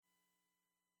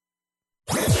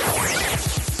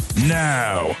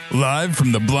Now, live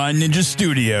from the Blind Ninja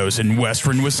Studios in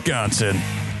Western Wisconsin,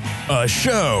 a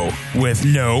show with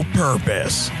no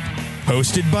purpose,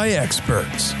 hosted by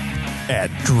experts at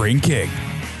drinking,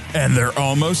 and they're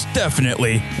almost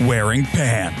definitely wearing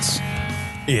pants.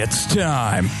 It's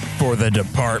time for the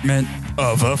Department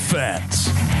of Offense.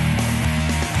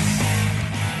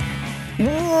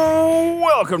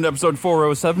 Welcome to episode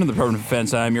 407 of the Department of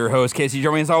Offense. I'm your host, Casey.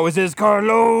 Joining me as always is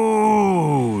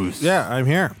Carlos. Yeah, I'm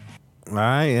here.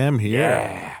 I am here.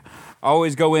 Yeah.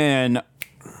 Always go in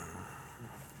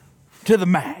to the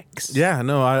max. Yeah,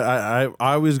 no, I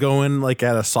always go in like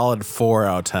at a solid 4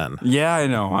 out of 10. Yeah, I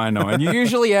know. And you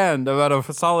usually end about a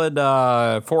solid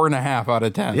 4.5 out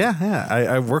of 10. Yeah,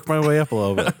 I work my way up a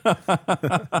little bit.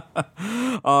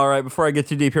 All right, before I get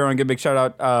too deep here, I want to give a big shout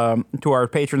out to our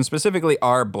patrons, specifically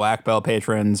our Black Belt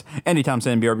patrons, Andy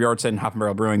Thompson, Bjorn Bjornson, Hop and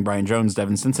Barrel Brewing, Brian Jones,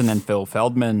 Devin Stinson, and Phil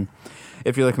Feldman.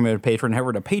 If you're looking to be a patron, head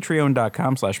over to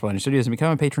patreon.com/BlindNinjaStudios and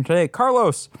become a patron today.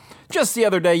 Carlos, just the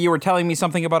other day you were telling me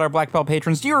something about our Black Belt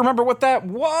patrons. Do you remember what that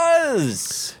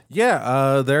was?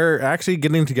 Yeah, they're actually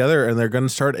getting together and they're going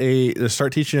to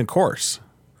start teaching a course.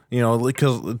 You know,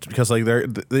 because like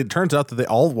it turns out that they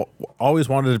always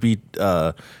wanted to be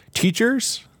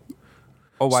teachers.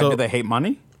 Oh, why do they hate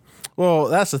money? Well,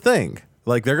 that's the thing.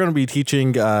 Like they're going to be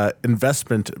teaching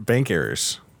investment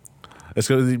bankers. It's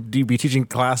going to be teaching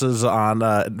classes on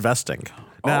investing.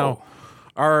 Now,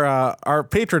 our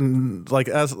patron,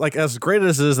 as great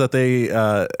as it is that they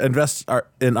invest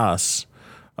in us,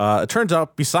 it turns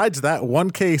out besides that one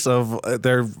case of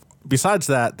they're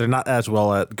not as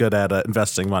good at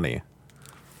investing money.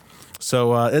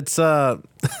 So it's so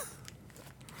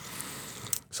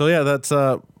yeah, that's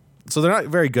so they're not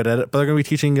very good at it, but they're going to be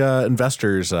teaching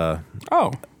investors.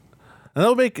 And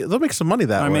they'll make some money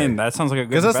that way. I mean, that sounds like a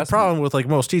good investment. Because that's the problem with like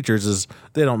most teachers is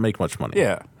they don't make much money.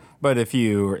 Yeah, but if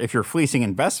you're fleecing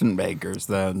investment bankers,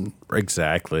 then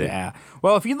exactly. Yeah.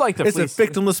 Well, if you'd like to, it's a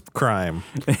victimless crime.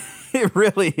 It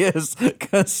really is,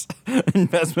 because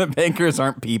investment bankers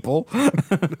aren't people.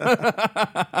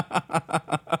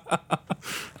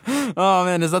 Oh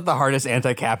man, is that the hardest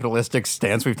anti-capitalistic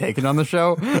stance we've taken on the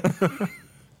show?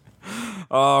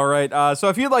 All right. So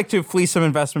if you'd like to fleece some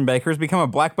investment bankers, become a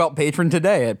Black Belt patron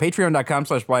today at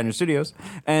patreon.com/BlindNinjaStudios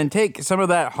and take some of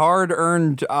that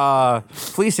hard-earned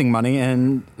fleecing money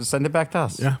and send it back to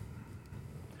us. Yeah.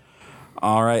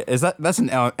 All right. That's an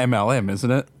MLM,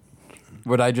 isn't it?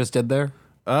 What I just did there?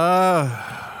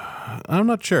 I'm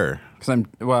not sure.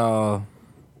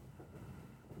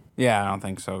 Yeah, I don't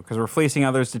think so, because we're fleecing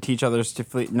others to teach others to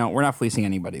fleece. No, we're not fleecing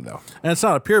anybody, though. And it's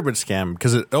not a pyramid scam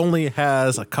because it only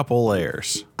has a couple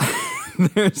layers.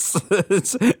 It's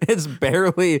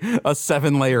barely a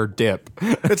 7-layer dip.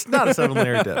 It's not a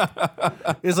 7-layer dip.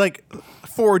 It's like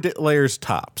 4 layers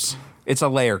tops. It's a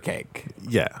layer cake.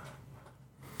 Yeah.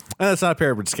 And it's not a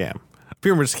pyramid scam. A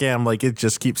pyramid scam, like, it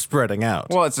just keeps spreading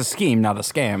out. Well, it's a scheme, not a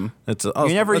scam.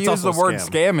 You never use the word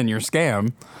scam in your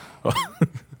scam.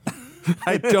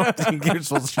 I don't think you're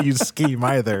supposed to use scheme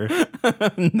either.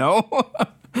 No,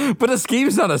 but a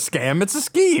scheme's not a scam. It's a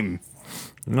scheme.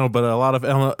 No, but a lot of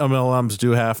MLMs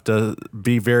do have to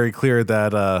be very clear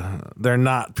that they're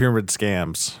not pyramid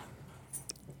scams.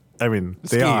 I mean,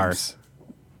 they are.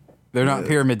 They're not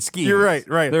pyramid schemes. You're right.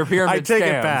 They're pyramid scams. I take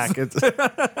it back.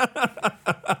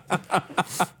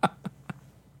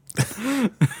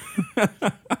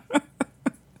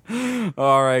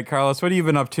 All right, Carlos, what have you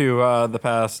been up to the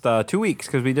past 2 weeks?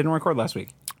 Because we didn't record last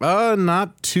week.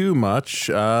 Not too much.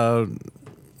 Been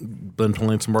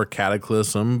playing some more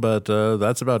Cataclysm, but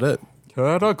that's about it.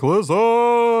 Cataclysm.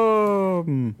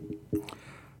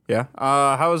 Yeah.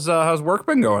 How's work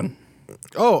been going?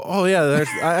 Oh yeah.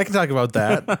 I can talk about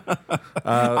that.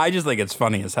 I just think it's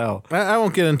funny as hell. I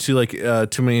won't get into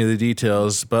too many of the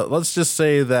details, but let's just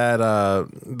say that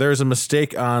there's a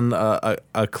mistake on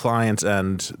a client's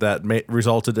end that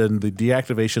resulted in the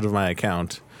deactivation of my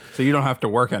account. So you don't have to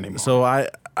work anymore. So I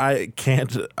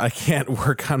can't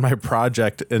work on my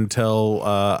project until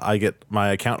I get my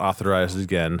account authorized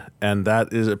again, and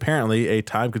that is apparently a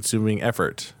time-consuming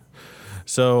effort.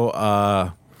 So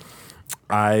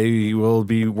I will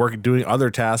be doing other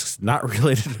tasks not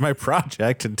related to my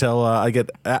project until I get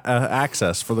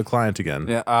access for the client again.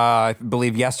 Yeah, I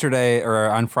believe yesterday or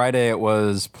on Friday it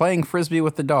was playing Frisbee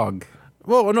with the dog.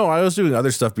 Well, no, I was doing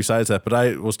other stuff besides that, but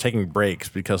I was taking breaks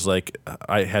because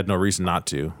I had no reason not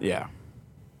to. Yeah.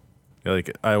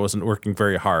 I wasn't working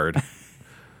very hard.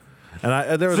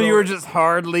 And there was So you were just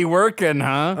hardly working,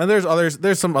 huh? And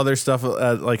there's some other stuff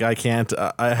like I can't.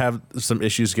 I have some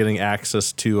issues getting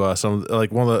access to some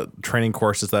like one of the training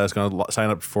courses that I was going to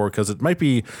sign up for because it might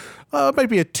be a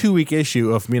 2-week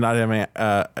issue of me not having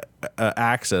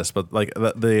access. But like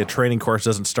the training course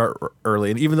doesn't start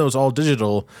early, and even though it's all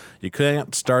digital, you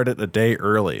can't start it a day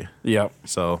early. Yep.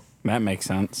 So That makes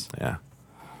sense. yeah.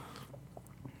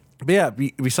 But yeah,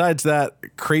 besides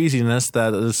that craziness that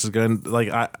this is going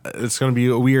to, it's going to be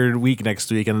a weird week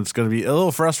next week, and it's going to be a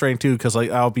little frustrating too because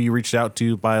like I'll be reached out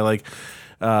to by like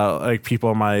people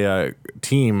on my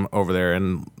team over there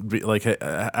and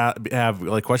have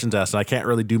like questions asked, and I can't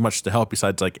really do much to help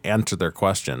besides like answer their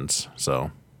questions. So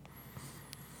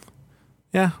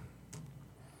yeah,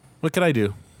 what can I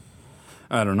do?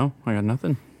 I don't know. I got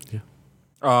nothing. Yeah.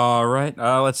 All right.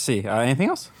 Let's see. Anything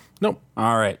else? Nope.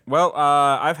 All right. Well,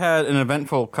 I've had an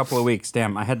eventful couple of weeks.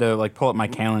 Damn, I had to like pull up my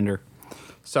calendar.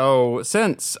 So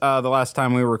since the last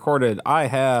time we recorded, I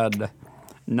had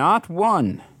not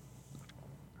 1,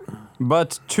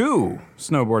 but 2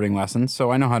 snowboarding lessons.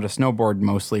 So I know how to snowboard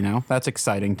mostly now. That's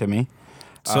exciting to me.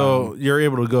 So you're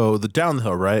able to go down the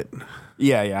hill, right?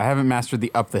 Yeah. I haven't mastered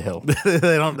the up the hill. They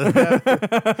don't. Maybe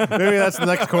that's the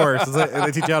next course.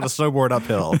 They teach you how to snowboard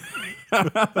uphill.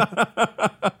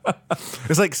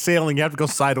 It's like sailing. You have to go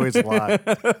sideways a lot.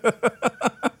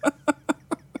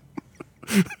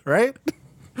 Right?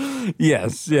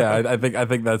 Yes. Yeah. I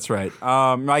think that's right.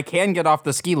 I can get off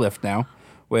the ski lift now,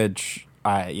 which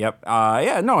yeah.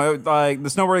 No. The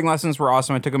snowboarding lessons were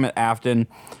awesome. I took them at Afton.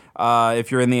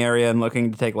 If you're in the area and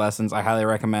looking to take lessons, I highly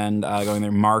recommend going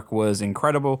there. Mark was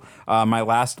incredible. My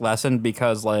last lesson,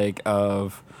 because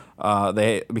of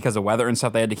weather and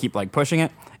stuff, they had to keep like pushing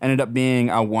it. Ended up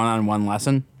being a 1-on-1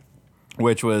 lesson,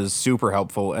 which was super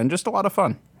helpful and just a lot of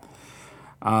fun.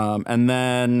 And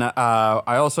then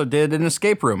I also did an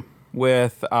escape room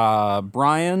with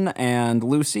Brian and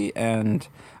Lucy and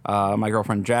my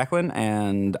girlfriend Jacqueline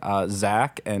and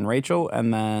Zach and Rachel,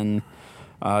 and then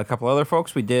a couple other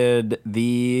folks. We did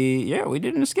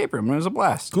an escape room. It was a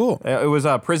blast. Cool. It was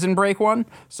a prison break one.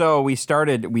 So we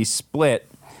split.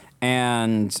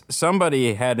 And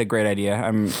somebody had a great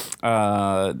idea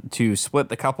to split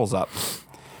the couples up,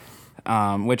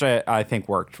 which I think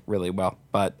worked really well.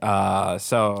 But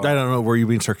so I don't know. Were you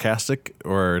being sarcastic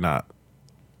or not?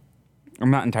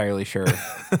 I'm not entirely sure.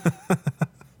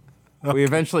 We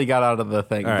eventually got out of the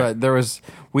thing, right. but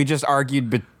we just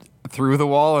argued through the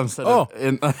wall instead of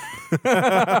in. That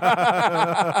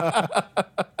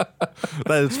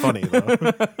is funny though.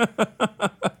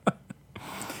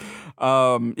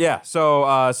 Yeah,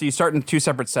 so you start in 2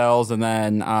 separate cells, and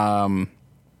then oh,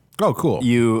 cool.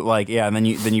 You and then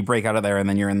you break out of there, and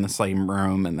then you're in the same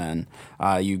room, and then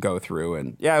you go through,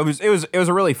 and yeah, it was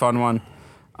a really fun one.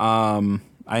 I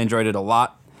enjoyed it a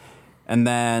lot. And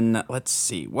then let's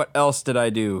see, what else did I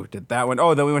do? Did that one?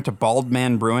 Oh, then we went to Bald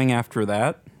Man Brewing after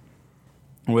that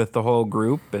with the whole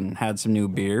group and had some new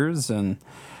beers, and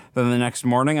then the next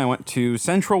morning I went to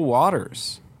Central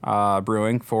Waters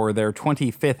Brewing for their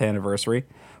 25th anniversary,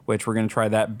 which we're going to try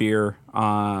that beer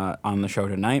on the show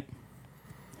tonight,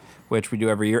 which we do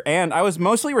every year. And I was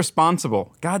mostly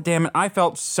responsible. God damn it, I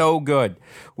felt so good.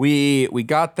 We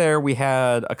got there, we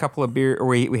had a couple of beer,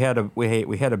 we had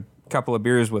a couple of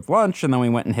beers with lunch, and then we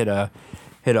went and hit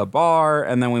a bar,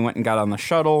 and then we went and got on the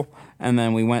shuttle, and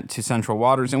then we went to Central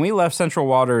Waters, and we left Central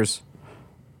Waters,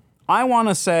 I want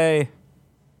to say,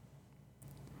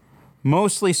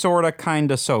 mostly, sorta,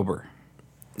 kinda sober.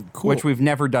 Cool. Which we've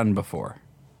never done before.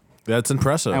 That's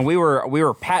impressive. And we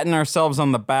were patting ourselves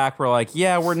on the back. We're like,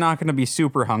 yeah, we're not going to be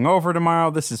super hungover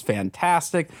tomorrow. This is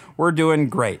fantastic. We're doing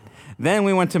great. Then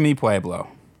we went to Mi Pueblo,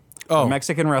 a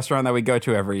Mexican restaurant that we go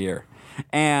to every year.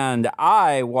 And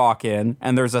I walk in,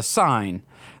 and there's a sign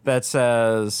that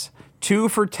says 2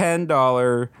 for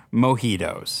 $10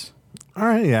 mojitos. All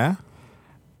right, yeah.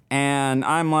 And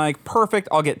I'm like, perfect.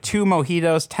 I'll get 2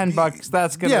 mojitos, $10.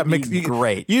 That's gonna be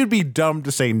great. You'd be dumb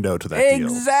to say no to that deal.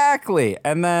 Exactly.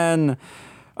 And then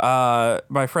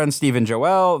my friend Steve and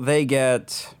Joel, they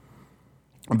get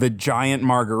the giant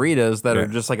margaritas that are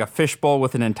just like a fishbowl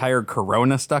with an entire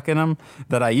Corona stuck in them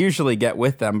that I usually get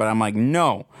with them. But I'm like,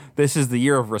 no, this is the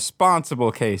year of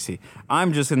responsible Casey.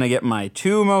 I'm just gonna get my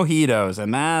 2 mojitos,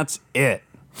 and that's it.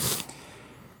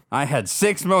 I had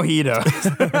 6 mojitos.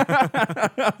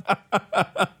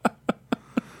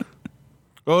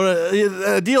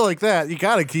 Well, a deal like that, you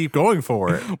got to keep going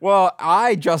for it. Well,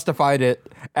 I justified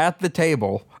it at the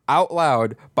table out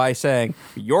loud by saying,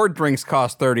 your drinks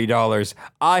cost $30.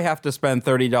 I have to spend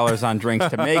 $30 on drinks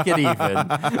to make it even.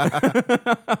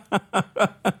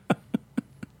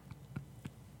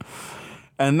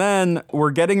 And then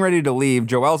we're getting ready to leave.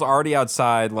 Joelle's already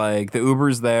outside. Like, the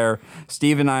Uber's there.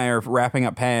 Steve and I are wrapping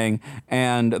up paying.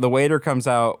 And the waiter comes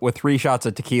out with 3 shots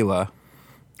of tequila.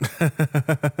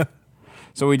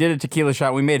 So we did a tequila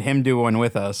shot. We made him do one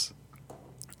with us.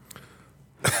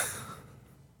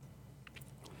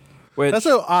 That's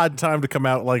an odd time to come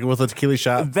out like with a tequila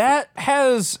shot. That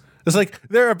has... It's like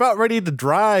they're about ready to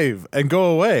drive and go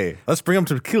away. Let's bring them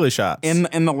to tequila shots.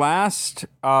 In the last,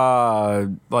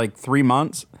 3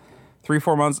 months,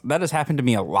 4 months, that has happened to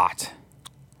me a lot.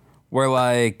 Where,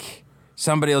 like,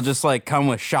 somebody will just, like, come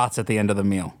with shots at the end of the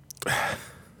meal.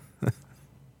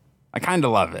 I kind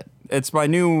of love it. It's my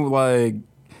new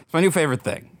favorite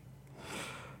thing.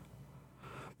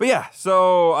 But yeah,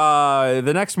 so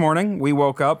the next morning we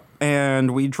woke up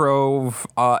and we drove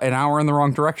an hour in the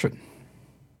wrong direction.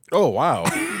 Oh, wow.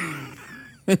 So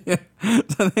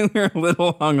I think we were a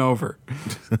little hungover.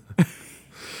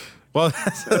 Well,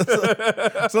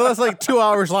 so that's like 2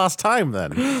 hours lost time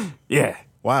then. Yeah.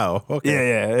 Wow. Okay.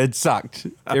 Yeah, it sucked.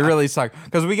 It really sucked.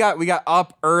 Because we got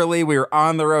up early, we were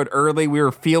on the road early, we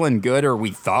were feeling good, or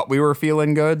we thought we were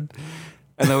feeling good.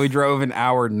 And then we drove an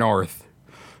hour north.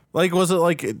 Like, was it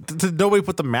like, did nobody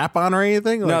put the map on or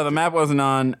anything? Like, No, the map wasn't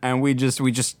on, and we just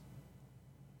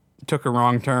took a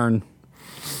wrong turn.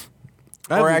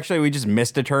 Or actually, we just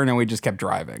missed a turn and we just kept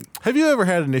driving. Have you ever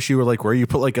had an issue where you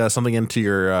put like something into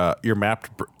your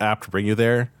map app to bring you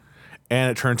there,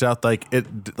 and it turns out like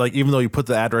even though you put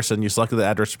the address and you selected the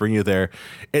address to bring you there,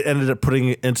 it ended up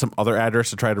putting in some other address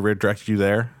to try to redirect you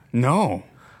there? No.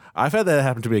 I've had that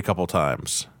happen to me a couple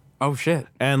times. Oh shit!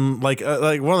 And like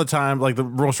one of the time, like the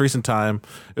most recent time,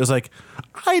 it was like,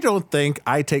 I don't think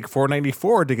I take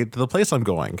 494 to get to the place I'm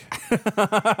going.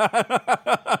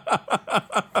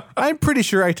 I'm pretty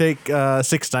sure I take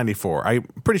 694. I'm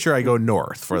pretty sure I go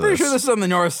north for this. Pretty sure this is on the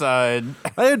north side.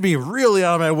 I'd be really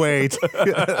on my way.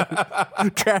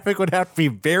 Traffic would have to be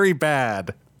very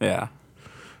bad. Yeah.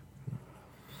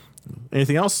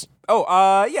 Anything else?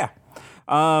 Oh, yeah.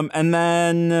 And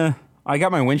then I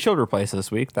got my windshield replaced this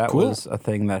week. That was a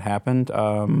thing that happened.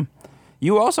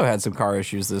 You also had some car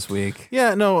issues this week.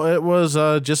 Yeah, no, it was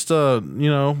just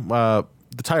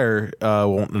the tire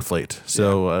won't inflate.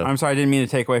 So I'm sorry, I didn't mean to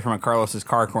take away from Carlos's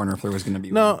car corner if there was going to be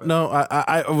no, one. No,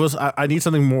 I need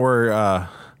something more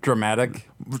dramatic.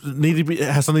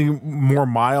 Have something more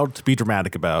mild to be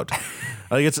dramatic about.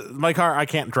 Like, it's my car, I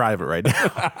can't drive it right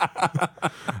now.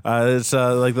 It's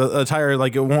like the tire,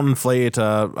 like, it won't inflate.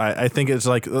 I think it's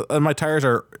like my tires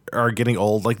are getting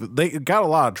old. Like, they got a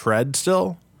lot of tread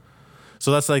still.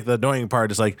 So that's like the annoying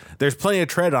part is like there's plenty of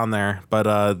tread on there, but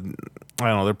I don't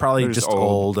know, they're probably just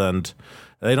old and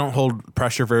they don't hold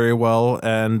pressure very well.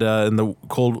 And in the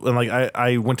cold, and like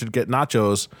I went to get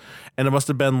nachos, and it must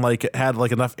have been like it had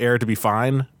like enough air to be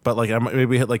fine, but like I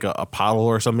maybe hit like a puddle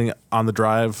or something on the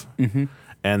drive,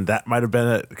 and that might have been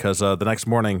it because the next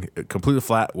morning, completely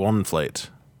flat, won't inflate.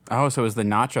 Oh, so it was the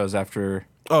nachos after.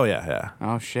 Oh yeah.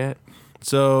 Oh shit.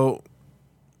 So.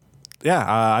 Yeah,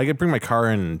 I could bring my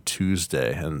car in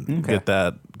Tuesday and get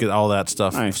all that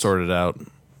stuff sorted out.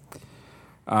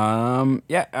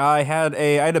 Yeah, I had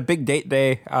a big date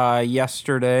day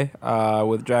yesterday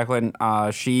with Jacqueline.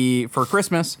 She for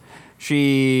Christmas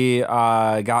she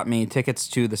got me tickets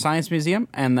to the Science Museum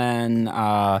and then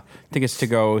tickets to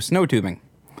go snow tubing,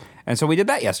 and so we did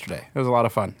that yesterday. It was a lot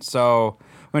of fun. So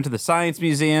went to the Science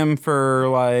Museum for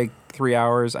like 3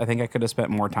 hours. I think I could have spent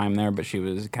more time there, but she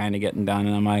was kind of getting done,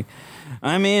 and I'm like,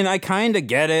 I mean, I kind of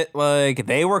get it. Like,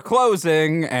 they were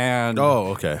closing, and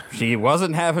she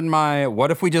wasn't having my,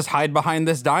 what if we just hide behind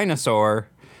this dinosaur,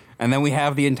 and then we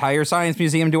have the entire Science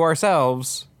Museum to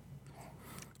ourselves.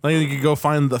 Like, you could go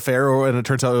find the pharaoh, and it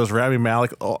turns out it was Rami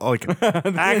Malek. Like,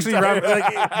 actually,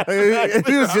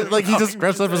 he was just, like, he just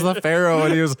dressed up as the pharaoh,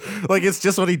 and he was like, it's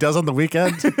just what he does on the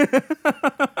weekend.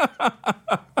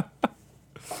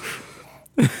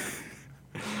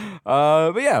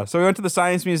 But yeah, so we went to the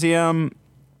Science Museum,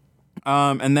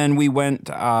 and then we went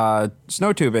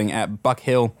snow tubing at Buck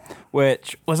Hill,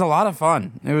 which was a lot of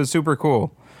fun. It was super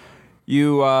cool.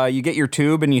 You get your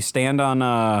tube and you stand on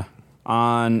a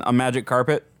magic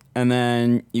carpet, and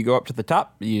then you go up to the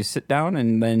top. You sit down,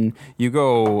 and then you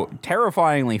go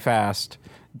terrifyingly fast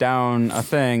down a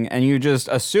thing, and you just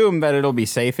assume that it'll be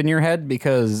safe in your head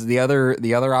because the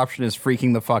other option is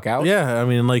freaking the fuck out. Yeah, I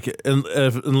mean, like,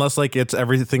 unless like it's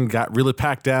everything got really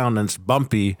packed down and it's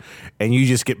bumpy, and you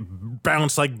just get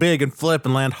bounced like big and flip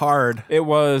and land hard. It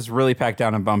was really packed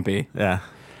down and bumpy. Yeah,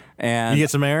 and you get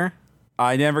some air.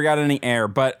 I never got any air,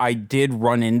 but I did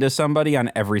run into somebody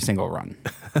on every single run.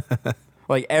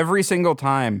 Like every single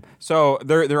time. So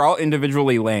they're all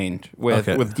individually laned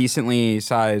with decently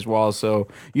sized walls. So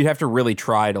you'd have to really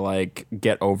try to like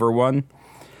get over one.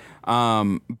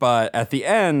 But at the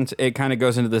end, it kind of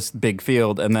goes into this big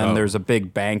field, and then there's a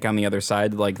big bank on the other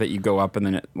side, like that you go up, and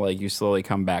then it, like you slowly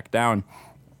come back down.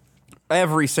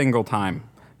 Every single time,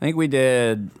 I think we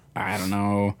did, I don't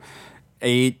know,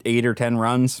 eight or 10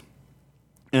 runs,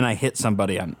 and I hit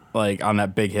somebody on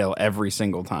that big hill every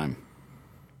single time.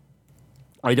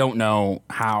 I don't know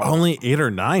how. Only 8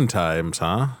 or 9 times,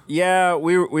 huh? Yeah,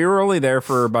 we were only there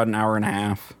for about an hour and a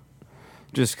half.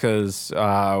 Just because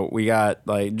we got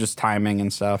like just timing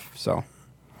and stuff, so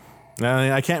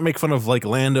I can't make fun of like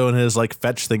Lando and his like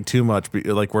fetch thing too much,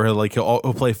 like where like he'll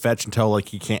play fetch until like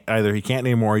he can't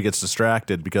anymore, he gets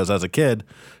distracted, because as a kid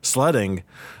sledding,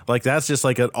 like that's just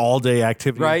like an all day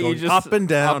activity, right? You just up and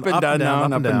down, up and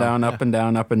down, up and down, up and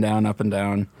down, up and down, up and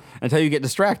down, until you get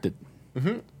distracted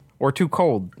or too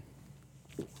cold,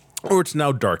 or it's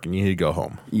now dark and you need to go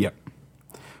home. Yep.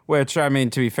 Which, I mean,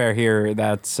 to be fair here,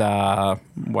 that's, 2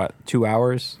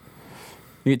 hours?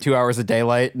 You get 2 hours of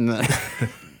daylight. And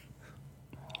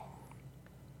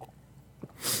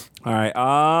all right.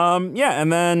 Yeah,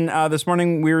 and then this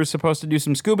morning we were supposed to do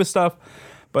some scuba stuff,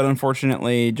 but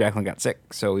unfortunately Jacqueline got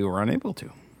sick, so we were unable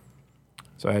to.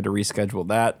 So I had to reschedule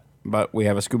that, but we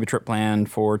have a scuba trip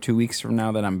planned for 2 weeks from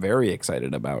now that I'm very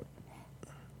excited about.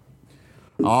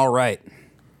 All right.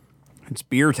 It's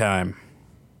beer time.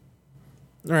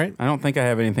 All right. I don't think I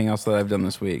have anything else that I've done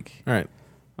this week. All right.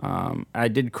 I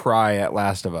did cry at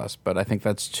Last of Us, but I think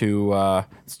that's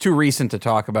it's too recent to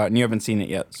talk about, and you haven't seen it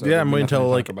yet. So yeah, I'm waiting until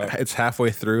like it's halfway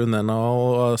through, and then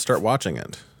I'll start watching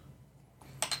it.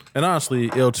 And honestly,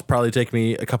 it'll just probably take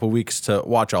me a couple weeks to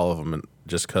watch all of them,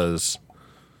 just because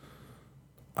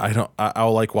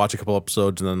I'll like watch a couple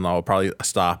episodes, and then I'll probably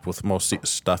stop with most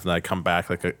stuff, and then I come back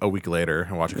like a week later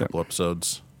and watch a couple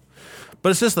episodes. But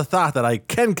it's just the thought that I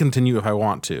can continue if I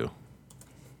want to.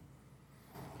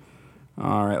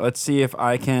 All right, let's see if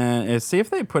see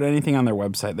if they put anything on their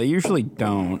website. They usually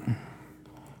don't.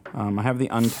 I have the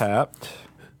Untapped.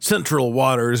 Central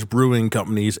Waters Brewing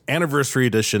Company's Anniversary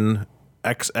Edition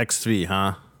XXV,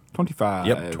 huh? 25.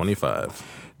 Yep,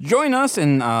 25. Join us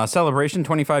in celebration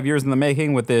 25 years in the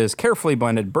making with this carefully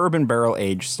blended bourbon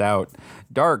barrel-aged stout.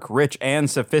 Dark, rich,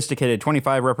 and sophisticated,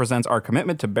 25 represents our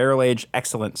commitment to barrel-aged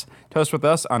excellence. Toast with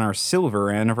us on our silver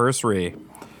anniversary.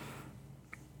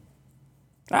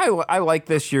 I like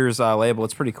this year's label.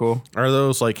 It's pretty cool. Are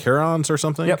those like herons or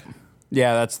something? Yep.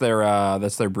 Yeah, that's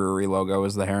their brewery logo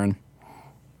is the heron.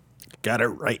 Got it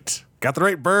right. Got the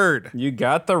right bird. You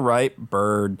got the right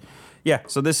bird. Yeah,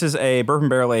 so this is a bourbon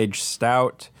barrel-aged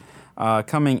stout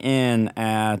coming in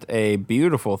at a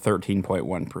beautiful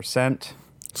 13.1%.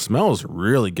 Smells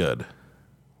really good.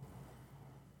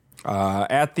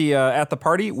 At the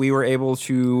party, we were able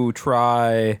to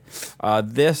try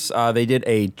this. They did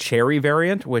a cherry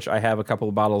variant, which I have a couple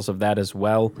of bottles of that as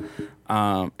well.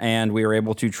 And we were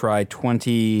able to try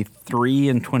 23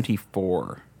 and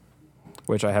 24,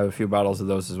 which I have a few bottles of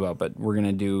those as well. But we're going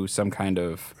to do some kind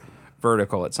of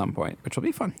vertical at some point, which will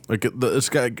be fun. Like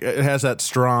it has that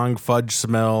strong fudge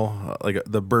smell, like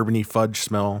the bourbony fudge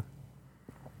smell.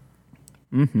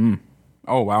 Mm-hmm.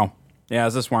 Oh, wow. Yeah,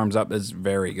 as this warms up, it's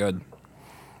very good.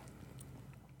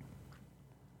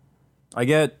 I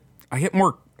get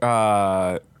more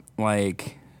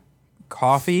like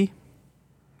coffee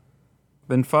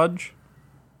than fudge.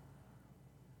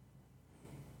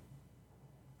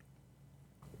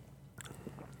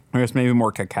 I guess maybe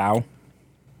more cacao.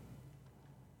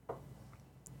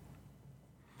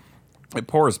 It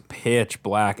pours pitch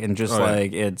black and just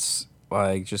it's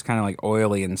like just kind of like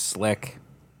oily and slick.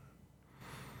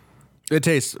 It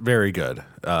tastes very good.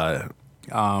 Yeah,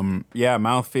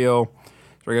 mouthfeel.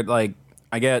 It's very good. Like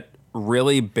I get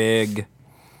really big,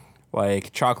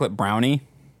 like chocolate brownie,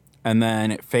 and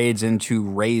then it fades into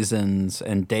raisins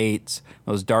and dates.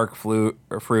 Those dark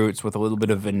fruits with a little bit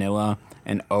of vanilla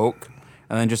and oak,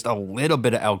 and then just a little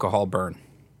bit of alcohol burn.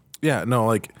 Yeah, no,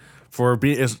 like for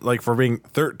being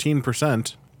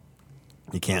 13%,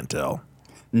 you can't tell.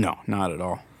 No, not at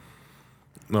all.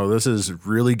 No, this is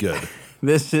really good.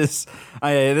 This is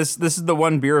the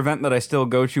one beer event that I still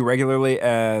go to regularly,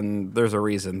 and there's a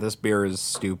reason. This beer is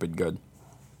stupid good.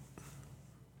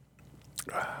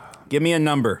 Give me a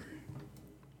number.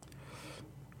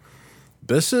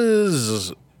 This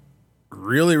is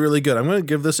really, really good. I'm going to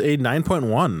give this a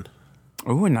 9.1.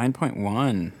 Ooh, a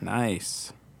 9.1.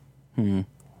 Nice.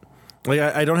 Like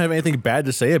I don't have anything bad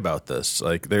to say about this.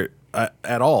 Like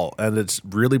at all, and it's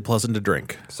really pleasant to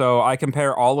drink. So I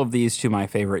compare all of these to my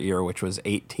favorite year, which was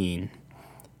 18,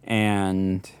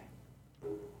 and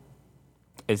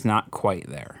it's not quite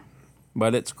there,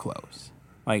 but it's close.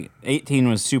 Like 18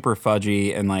 was super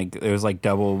fudgy and like it was like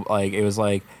double. Like it was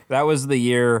like that was the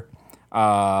year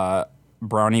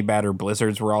brownie batter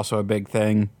blizzards were also a big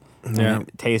thing. Yeah,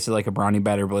 it tasted like a brownie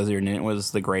batter blizzard, and it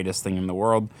was the greatest thing in the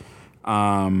world.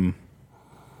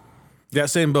 Yeah,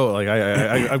 same boat. Like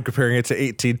I'm comparing it to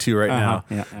 18-2 right now.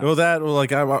 Yeah. Well,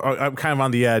 I'm kind of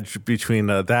on the edge between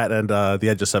that and the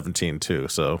edge of 17 too.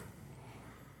 So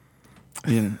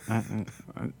you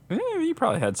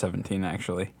probably had 17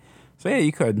 actually. So yeah,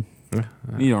 you could.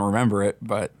 You don't remember it,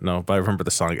 but no, but I remember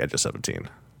the song Edge of 17.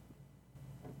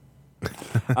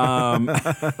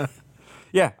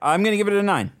 Yeah, I'm gonna give it a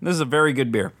 9. This is a very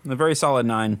good beer, a very solid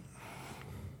 9.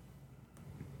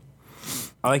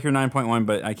 I like your 9.1,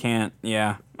 but I can't.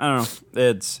 Yeah, I don't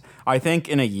know. I think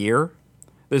in a year,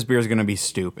 this beer is going to be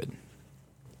stupid.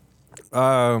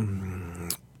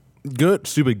 Good,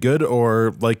 stupid, good,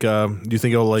 or like do you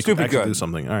think it'll like Stupid actually good. do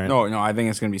something? All right. No, I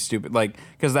think it's going to be stupid. Like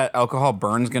because that alcohol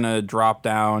burn's going to drop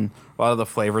down. A lot of the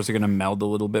flavors are going to meld a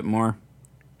little bit more.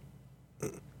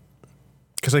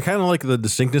 Because I kind of like the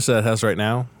distinctness that it has right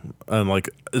now, and like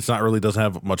it's not really doesn't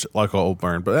have much alcohol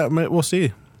burn, but we'll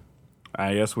see.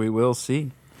 I guess we will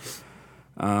see.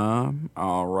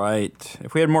 All right.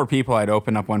 If we had more people, I'd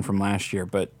open up one from last year.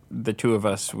 But the two of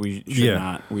us, we should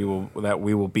not. We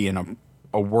will be in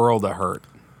a world of hurt.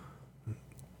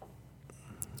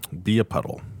 Be a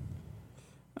puddle.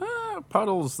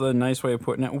 Puddle's the nice way of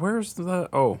putting it. Where's the?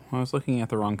 Oh, I was looking at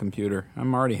the wrong computer.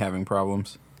 I'm already having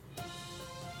problems.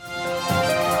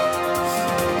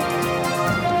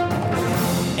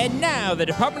 And now the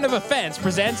Department of Defense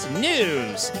presents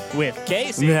news with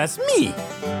Casey. That's me.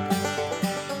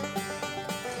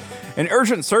 An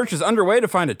urgent search is underway to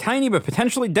find a tiny but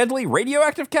potentially deadly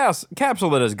radioactive capsule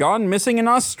that has gone missing in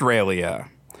Australia.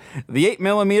 The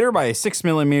 8mm by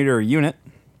 6mm unit,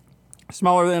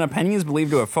 smaller than a penny, is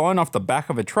believed to have fallen off the back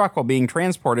of a truck while being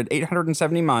transported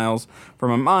 870 miles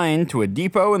from a mine to a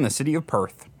depot in the city of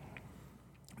Perth.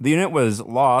 The unit was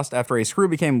lost after a screw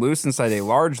became loose inside a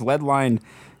large lead-lined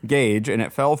gauge and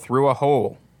it fell through a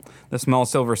hole. The small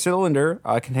silver cylinder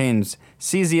contains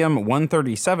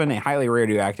cesium-137, a highly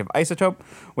radioactive isotope,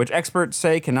 which experts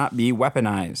say cannot be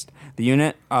weaponized. The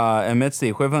unit emits the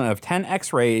equivalent of 10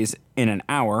 X-rays in an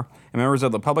hour, and members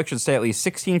of the public should stay at least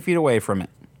 16 feet away from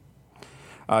it.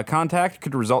 Contact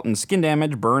could result in skin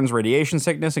damage, burns, radiation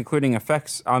sickness, including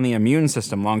effects on the immune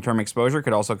system. Long-term exposure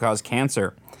could also cause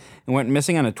cancer. It went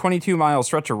missing on a 22-mile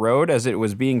stretch of road as it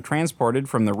was being transported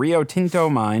from the Rio Tinto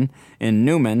mine in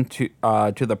Newman to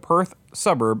the Perth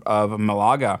suburb of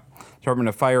Malaga. Department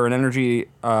of Fire and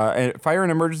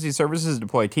Emergency Services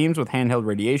deploy teams with handheld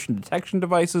radiation detection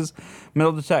devices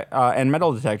and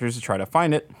metal detectors to try to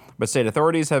find it, but state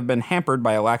authorities have been hampered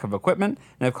by a lack of equipment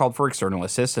and have called for external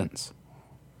assistance.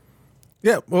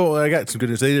 Yeah, well, I got some good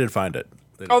news. They did find it.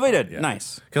 They did. Yeah.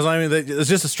 Nice. Because, I mean, it's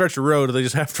just a stretch of road. They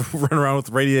just have to run around with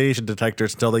radiation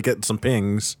detectors until they get some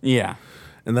pings. Yeah.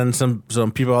 And then some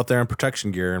people out there in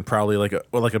protection gear and probably like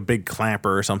a big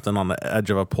clamper or something on the edge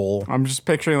of a pole. I'm just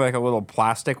picturing like a little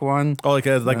plastic one. Oh, it's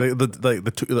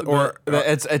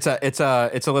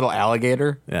a little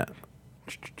alligator. Yeah.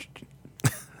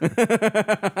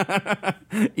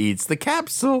 Eats the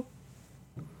capsule.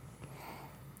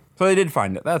 So they did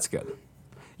find it. That's good.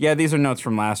 Yeah, these are notes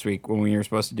from last week when we were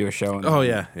supposed to do a show. Oh,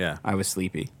 yeah. I was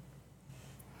sleepy.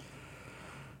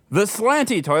 The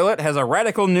slanty toilet has a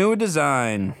radical new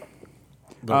design.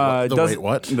 Wait,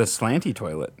 what? The slanty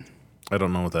toilet. I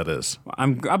don't know what that is.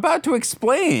 I'm about to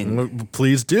explain.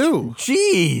 Please do.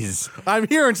 Jeez. I'm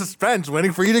here in suspense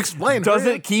waiting for you to explain. Does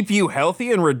it keep you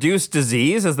healthy and reduce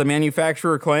disease, as the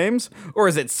manufacturer claims? Or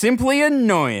is it simply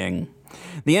annoying?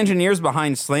 The engineers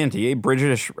behind Slanty, a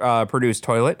British-produced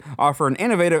toilet, offer an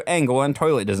innovative angle on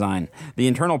toilet design. The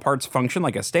internal parts function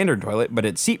like a standard toilet, but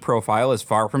its seat profile is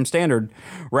far from standard.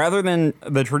 Rather than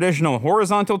the traditional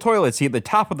horizontal toilet seat, the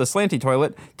top of the Slanty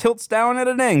toilet tilts down at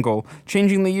an angle,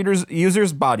 changing the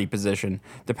user's body position.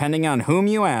 Depending on whom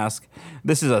you ask,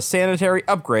 this is a sanitary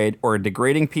upgrade or a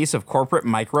degrading piece of corporate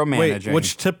micromanaging. Wait,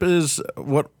 which tip is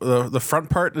what? The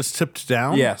front part is tipped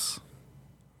down? Yes.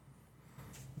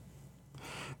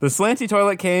 The slanty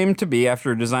toilet came to be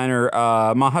after designer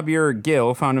Mahabir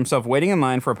Gill found himself waiting in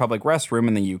line for a public restroom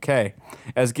in the UK.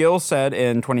 As Gill said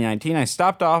in 2019, I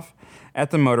stopped off at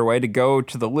the motorway to go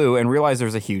to the loo and realized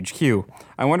there's a huge queue.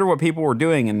 I wonder what people were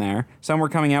doing in there. Some were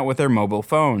coming out with their mobile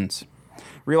phones.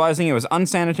 Realizing it was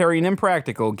unsanitary and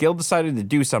impractical, Gill decided to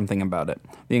do something about it.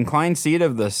 The inclined seat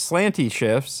of the slanty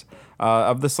shifts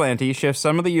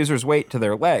some of the user's weight to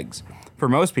their legs. For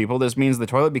most people, this means the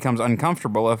toilet becomes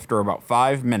uncomfortable after about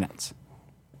 5 minutes.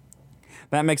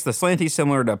 That makes the slanty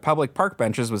similar to public park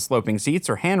benches with sloping seats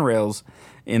or handrails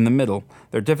in the middle.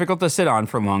 They're difficult to sit on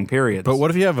for long periods. But what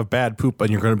if you have a bad poop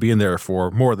and you're going to be in there for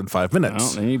more than 5 Well,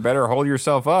 minutes? then you better hold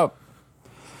yourself up.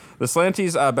 The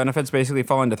Slanty's benefits basically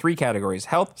fall into 3 categories: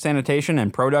 health, sanitation,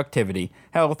 and productivity.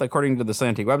 Health, according to the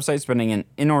Slanty website, spending an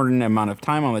inordinate amount of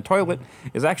time on the toilet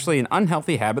is actually an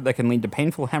unhealthy habit that can lead to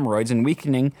painful hemorrhoids and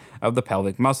weakening of the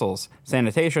pelvic muscles.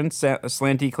 Sanitation,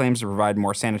 Slanty claims to provide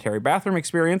more sanitary bathroom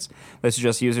experience. This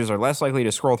suggests users are less likely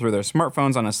to scroll through their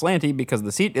smartphones on a Slanty because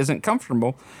the seat isn't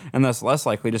comfortable and thus less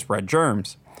likely to spread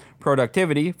germs.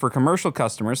 Productivity, for commercial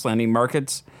customers, Slanty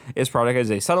markets its product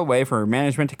as a subtle way for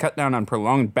management to cut down on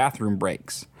prolonged bathroom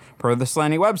breaks. Per the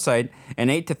Slanty website, an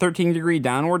 8 to 13 degree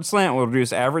downward slant will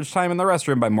reduce average time in the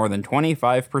restroom by more than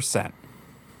 25%.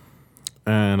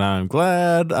 And I'm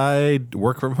glad I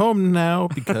work from home now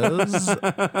because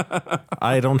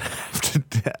I don't have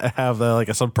to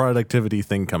have some productivity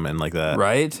thing come in like that.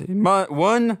 Right?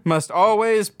 One must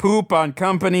always poop on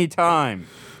company time.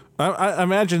 I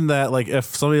imagine that if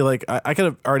somebody I could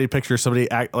have already pictured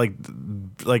somebody act like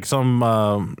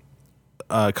some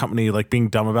company being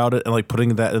dumb about it and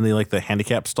putting that in the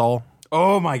handicap stall.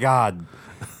 Oh my God.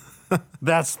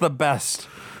 That's the best.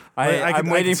 I'm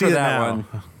waiting for that one.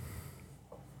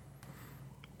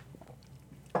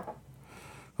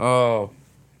 Oh,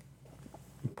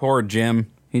 poor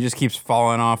Jim. He just keeps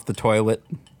falling off the toilet.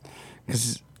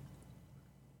 That's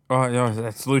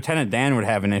Lieutenant Dan would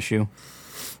have an issue.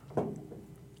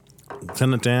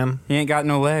 Lieutenant Dan? He ain't got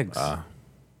no legs.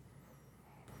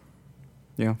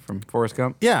 From Forrest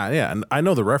Gump? Yeah, and I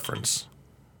know the reference.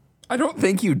 I don't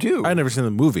think you do. I've never seen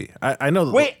the movie. I know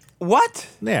the... Wait, what?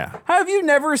 Yeah. Have you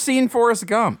never seen Forrest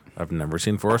Gump? I've never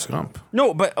seen Forrest Gump.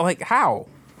 No, but how?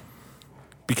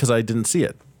 Because I didn't see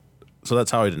it. So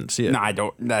that's how I didn't see it. No, I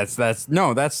don't. That's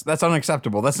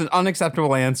unacceptable. That's an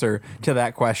unacceptable answer to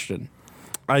that question.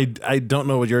 I don't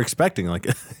know what you're expecting. I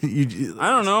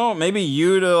don't know. Maybe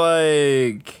you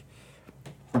to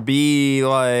be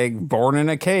born in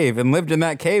a cave and lived in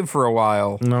that cave for a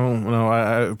while. No,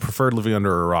 I preferred living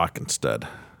under a rock instead.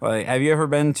 Have you ever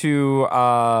been to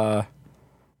a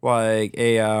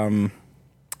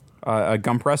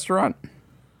Gump restaurant?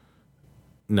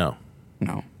 No.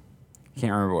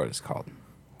 Can't remember what it's called.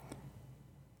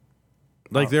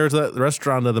 There's that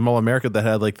restaurant at the Mall of America that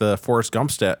had the Forrest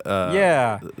Gump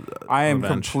yeah. I am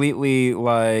revenge. completely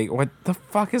what the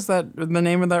fuck is that? The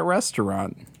name of that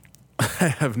restaurant?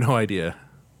 I have no idea.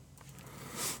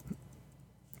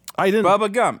 I didn't.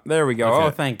 Bubba Gump. There we go. Okay.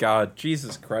 Oh, thank God.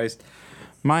 Jesus Christ.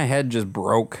 My head just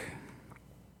broke.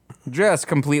 Just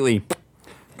completely.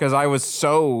 Because I was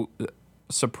so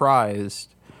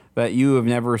surprised that you have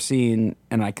never seen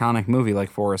an iconic movie like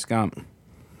Forrest Gump.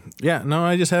 Yeah, no,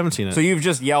 I just haven't seen it. So you've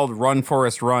just yelled "Run,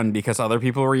 Forrest, Run" because other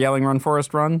people were yelling "Run,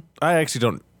 Forrest, Run"? I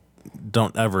actually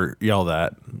don't ever yell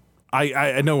that.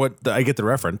 I know I get the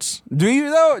reference. Do you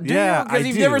though? Yeah, because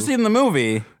you've do. never seen the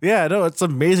movie. Yeah, no, it's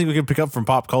amazing we can pick up from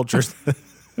pop culture. So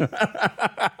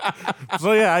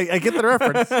yeah, I get the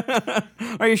reference.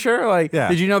 Are you sure? Yeah.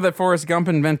 Did you know that Forrest Gump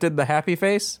invented the happy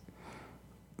face?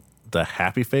 The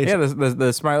happy face? Yeah,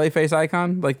 the smiley face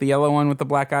icon, the yellow one with the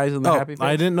black eyes and the happy face.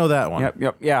 I didn't know that one.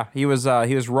 Yep. Yeah, he was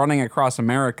running across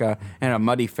America in a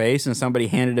muddy face, and somebody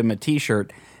handed him a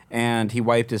T-shirt, and he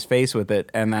wiped his face with it,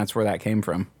 and that's where that came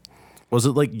from. Was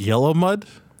it yellow mud?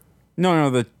 No,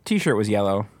 the T-shirt was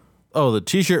yellow. Oh, the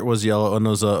T-shirt was yellow, and it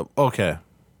was okay.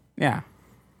 Yeah.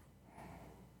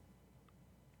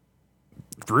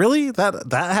 Really?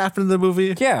 That happened in the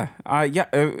movie? Yeah.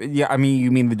 Yeah. I mean,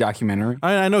 you mean the documentary?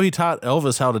 I know he taught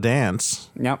Elvis how to dance.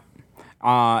 Yep.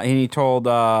 And he told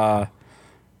LBJ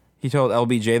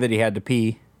that he had to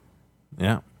pee.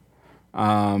 Yeah.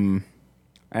 And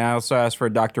I also asked for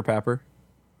a Dr. Pepper.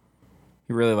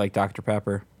 He really liked Dr.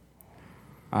 Pepper.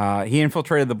 He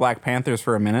infiltrated the Black Panthers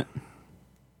for a minute.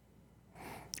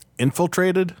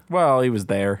 Infiltrated? Well, he was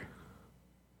there.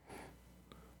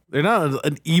 They're not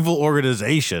an evil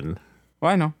organization.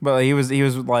 Well, I know, but he was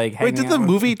Wait, did the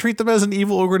movie treat them as an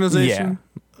evil organization?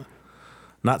 Yeah.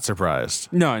 Not surprised.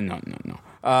 No.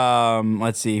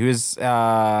 Let's see. He was.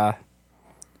 Where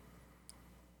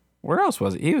else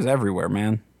was he? He was everywhere,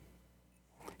 man.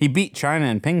 He beat China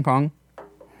in ping pong.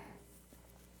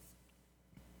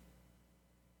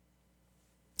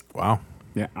 Wow.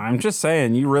 Yeah, I'm just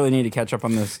saying, you really need to catch up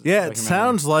on this. Yeah, it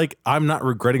sounds like I'm not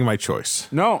regretting my choice.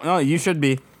 No, you should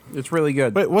be. It's really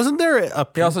good. Wait, wasn't there a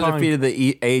ping He also pong? defeated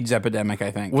the AIDS epidemic,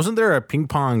 I think. Wasn't there a ping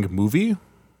pong movie?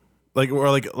 Like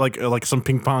some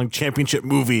ping pong championship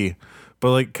movie,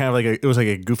 but it was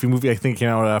a goofy movie. I think it came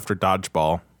out after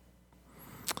Dodgeball.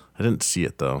 I didn't see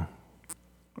it though.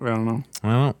 I don't know.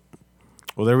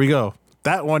 Well, there we go.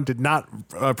 That one did not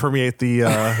permeate the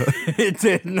It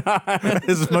did not.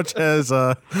 as much as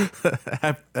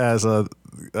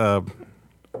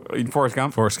Forrest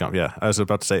Gump. Forrest Gump. Yeah, I was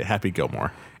about to say Happy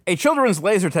Gilmore. A children's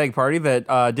laser tag party that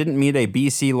didn't meet a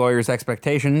BC lawyer's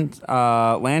expectations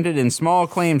landed in small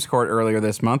claims court earlier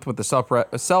this month with the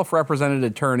self-represented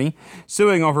attorney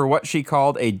suing over what she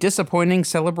called a disappointing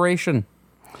celebration.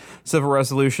 Civil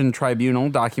Resolution Tribunal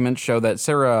documents show that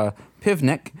Sarah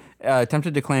Pivnik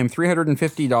attempted to claim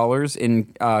 $350 in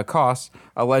costs,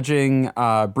 alleging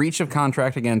breach of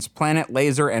contract against Planet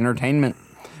Laser Entertainment,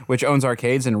 which owns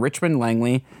arcades in Richmond,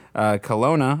 Langley,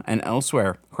 Kelowna, and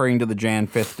elsewhere. According to the Jan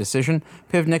 5th decision,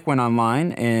 Pivnik went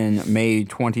online in May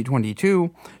 2022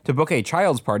 to book a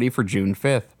child's party for June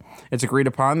 5th. It's agreed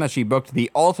upon that she booked the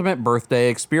ultimate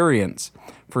birthday experience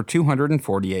for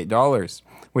 $248,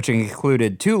 which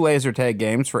included 2 laser tag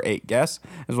games for 8 guests,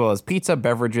 as well as pizza,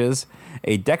 beverages,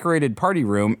 a decorated party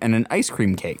room, and an ice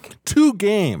cream cake. 2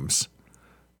 games.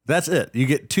 That's it. You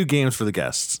get 2 games for the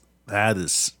guests.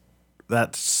 That's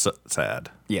sad.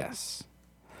 Yes.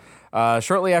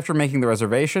 Shortly after making the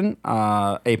reservation,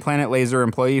 a Planet Laser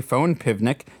employee phoned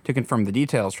Pivnik to confirm the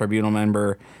details. Tribunal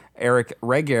member Eric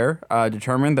Regier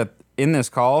determined that in this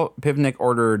call, Pivnik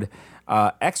ordered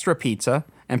extra pizza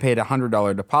and paid a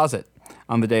 $100 deposit.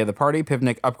 On the day of the party,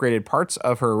 Pivnik upgraded parts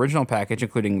of her original package,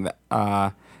 including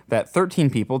that 13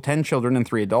 people, 10 children, and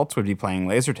 3 adults would be playing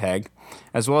laser tag,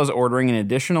 as well as ordering an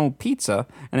additional pizza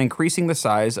and increasing the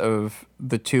size of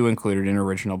the 2 included in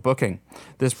original booking.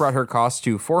 This brought her costs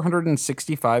to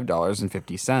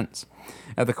 $465.50.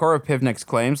 At the core of Pivnik's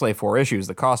claims lay 4 issues: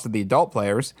 the cost of the adult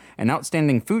players, an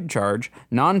outstanding food charge,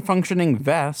 non-functioning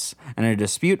vests, and a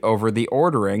dispute over the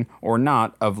ordering or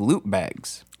not of loot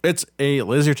bags. It's a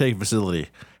laser tag facility.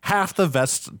 Half the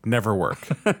vests never work.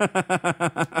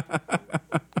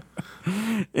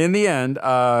 In the end,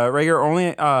 Rager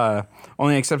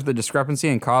only accepted the discrepancy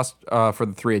in cost for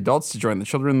the 3 adults to join the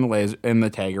children in the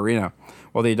tag arena.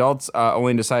 While the adults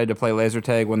only decided to play laser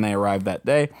tag when they arrived that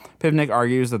day, Pivnik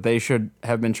argues that they should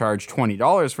have been charged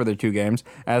 $20 for their 2 games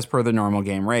as per the normal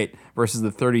game rate versus the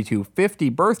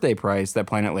 $32.50 birthday price that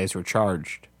Planet Laser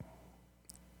charged.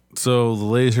 So the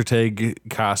laser tag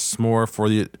costs more for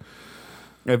the...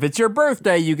 If it's your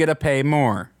birthday, you get to pay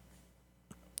more.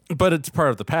 But it's part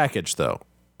of the package, though.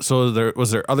 So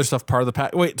was there other stuff part of the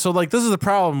package? Wait, so like this is the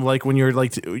problem. Like when you're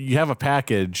like you have a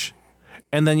package,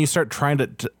 and then you start trying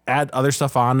to add other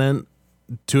stuff on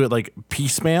to it, like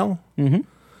piecemeal. Mm-hmm.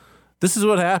 This is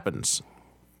what happens.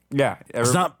 Yeah,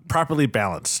 it's not properly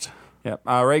balanced. Yep.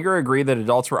 Rager agreed that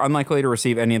adults were unlikely to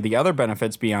receive any of the other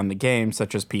benefits beyond the game,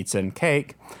 such as pizza and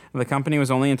cake. The company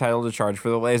was only entitled to charge for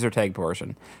the laser tag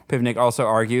portion. Pivnik also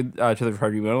argued to the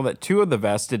tribunal that 2 of the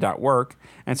vests did not work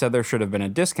and said there should have been a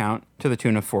discount to the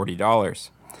tune of $40.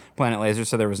 Planet Laser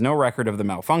said there was no record of the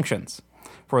malfunctions.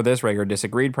 For this, Rager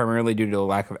disagreed, primarily due to the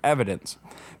lack of evidence.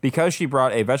 Because she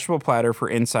brought a vegetable platter for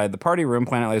inside the party room,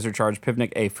 Planet Laser charged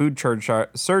Pivnik a food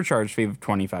surcharge fee of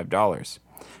 $25.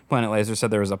 Planet Laser said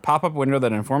there was a pop-up window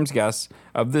that informs guests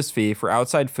of this fee for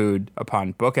outside food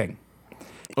upon booking.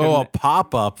 Oh, a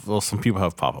pop-up? Well, some people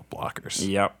have pop-up blockers.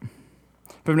 Yep.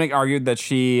 Pivnik argued that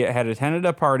she had attended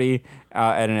a party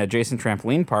at an adjacent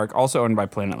trampoline park, also owned by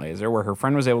Planet Laser, where her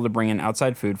friend was able to bring in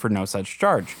outside food for no such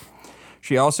charge.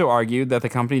 She also argued that the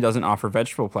company doesn't offer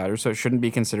vegetable platters, so it shouldn't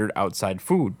be considered outside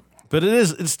food. But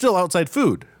it's still outside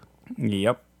food.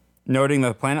 Yep. Noting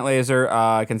that Planet Laser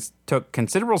took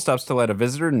considerable steps to let a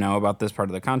visitor know about this part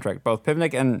of the contract. Both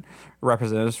Pivnik and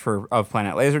representatives of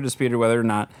Planet Laser disputed whether or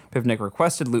not Pivnik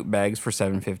requested loot bags for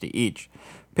 $7.50 each.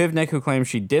 Pivnik, who claims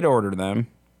she did order them,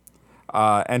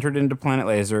 entered into Planet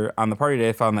Laser on the party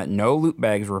day, found that no loot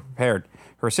bags were prepared.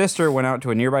 Her sister went out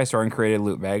to a nearby store and created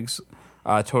loot bags,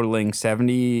 totaling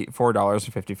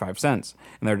 $74.55.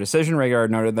 In their decision, Rager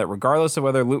noted that regardless of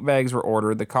whether loot bags were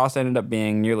ordered, the cost ended up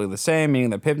being nearly the same, meaning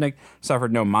that Pivnik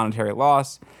suffered no monetary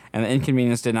loss, and the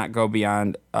inconvenience did not go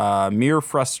beyond mere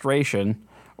frustration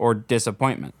or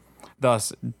disappointment,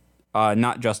 thus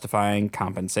not justifying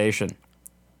compensation.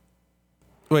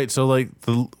 Wait, so like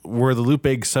were the loot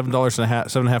bags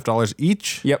 $7.50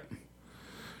 each? Yep.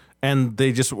 And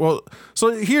they just so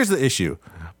here's the issue.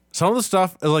 Some of the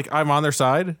stuff is like I'm on their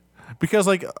side because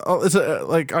like it's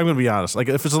like I'm gonna be honest. Like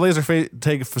if it's a laser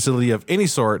tag facility of any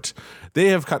sort, they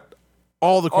have cut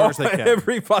all the corners they can.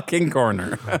 Every fucking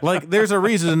corner. Like there's a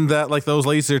reason that like those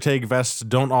laser tag vests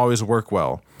don't always work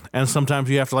well. And sometimes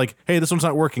you have to like, hey, this one's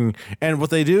not working. And what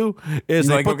they do is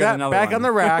they put that back on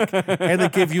the rack and they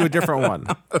give you a different one.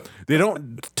 They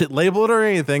don't label it or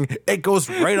anything. It goes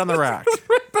right on the rack.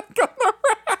 Right back on the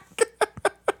rack.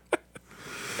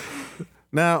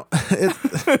 Now,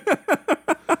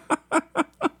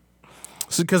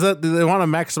 because they want to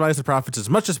maximize the profits as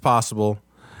much as possible,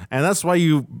 and that's why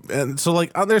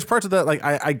there's parts of that like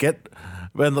I get,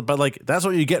 but like that's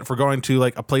what you get for going to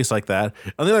like a place like that.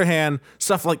 On the other hand,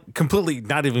 stuff like completely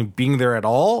not even being there at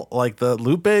all, like the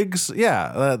loot bags,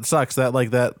 yeah, that sucks. That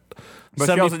like that. But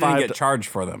she also didn't get charged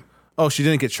for them. Oh, she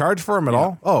didn't get charged for them at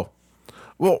all? Oh,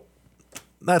 well,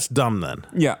 that's dumb then.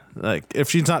 Yeah. Like, if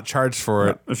she's not charged for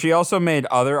it. She also made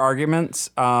other arguments,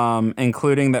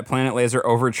 including that Planet Laser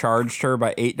overcharged her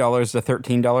by $8 to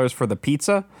 $13 for the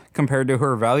pizza compared to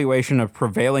her valuation of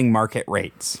prevailing market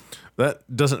rates.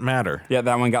 That doesn't matter. Yeah,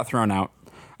 that one got thrown out.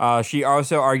 She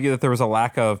also argued that there was a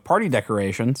lack of party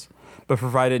decorations, but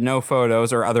provided no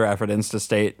photos or other evidence to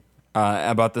state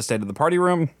about the state of the party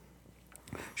room.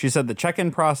 She said the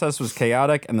check-in process was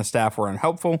chaotic and the staff were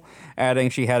unhelpful, adding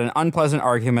she had an unpleasant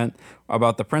argument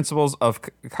about the principles of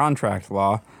contract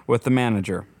law with the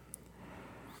manager.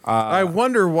 I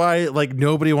wonder why like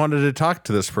nobody wanted to talk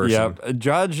to this person. Yeah,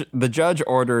 the judge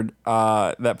ordered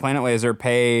that Planet Laser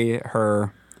pay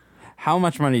her. How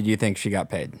much money do you think she got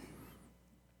paid?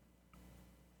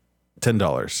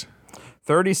 $10.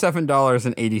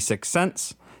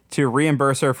 $37.86 to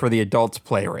reimburse her for the adults'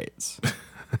 play rates.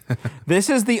 This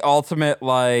is the ultimate,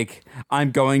 like,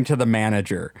 I'm going to the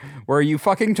manager, where you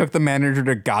fucking took the manager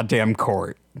to goddamn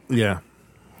court. Yeah.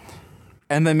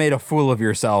 And then made a fool of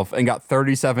yourself and got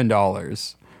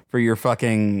 $37 for your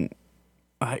fucking,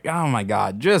 like, oh my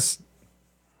God, just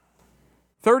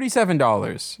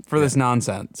 $37 for this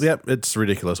nonsense. Yep, it's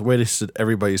ridiculous. Wasted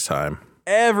everybody's time.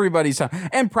 Everybody's time.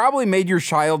 And probably made your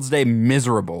child's day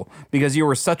miserable because you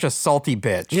were such a salty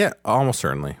bitch. Yeah, almost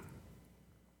certainly.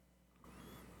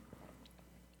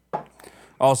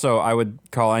 Also, I would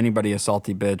call anybody a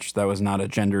salty bitch. That was not a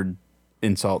gendered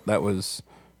insult. That was,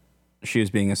 she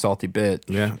was being a salty bitch.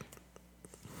 Yeah.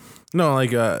 No, like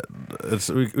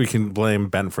we can blame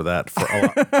Ben for that for a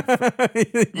lot.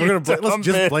 Let's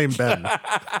just blame Ben.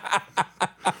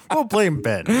 We'll blame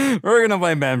Ben. We're gonna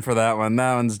blame Ben for that one.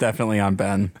 That one's definitely on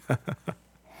Ben.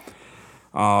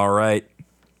 All right.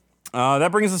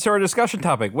 That brings us to our discussion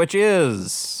topic, which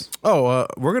is we're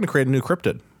gonna create a new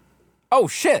cryptid. Oh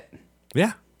shit.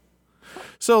 Yeah.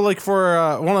 So, like, for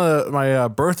one of my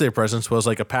birthday presents was,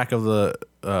 like, a pack of the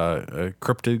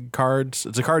Cryptid cards.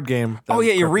 It's a card game. Oh,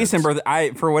 yeah, your recent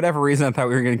birthday. For whatever reason, I thought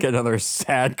we were going to get another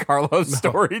sad Carlos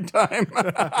story time.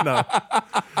 No.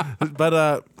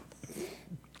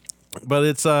 But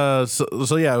it's,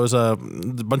 so yeah, it was a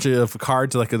bunch of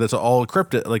cards, like, that's all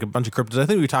cryptid, like, a bunch of cryptids. I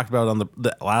think we talked about it on the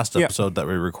last episode that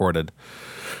we recorded.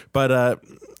 But,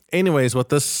 anyways,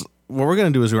 what we're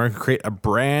going to do is we're going to create a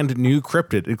brand new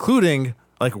cryptid, including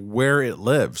like where it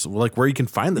lives, like where you can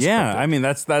find this. Yeah, cryptid. I mean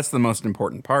that's the most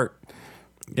important part.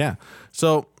 Yeah.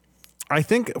 So I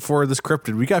think for this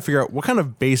cryptid, we got to figure out what kind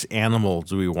of base animal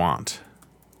do we want.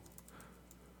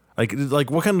 Like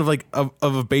what kind of like of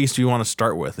a base do you want to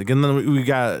start with? Again, then we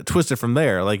got twisted from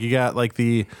there. Like you got like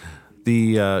the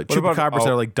chupacabras that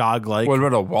are like dog-like. What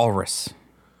about a walrus?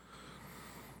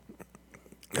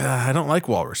 I don't like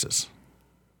walruses.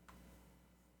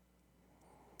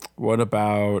 What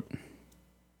about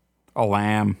a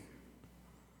lamb?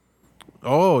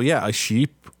 Oh yeah, a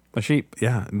sheep. A sheep.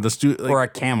 Yeah, let's do or a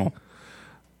camel.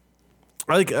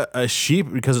 I like a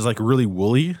sheep because it's like really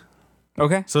woolly.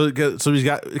 Okay. So he's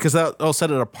got because that'll set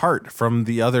it apart from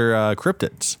the other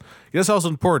cryptids. That's also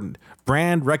important.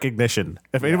 Brand recognition.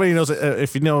 If anybody knows,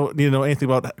 if you know anything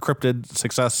about cryptid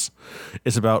success,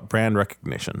 it's about brand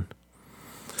recognition.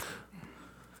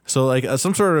 So like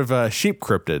some sort of sheep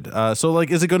cryptid. So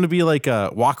like, is it going to be like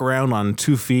walk around on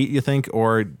 2 feet? You think,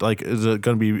 or like is it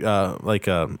going to be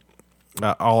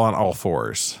all on all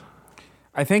fours?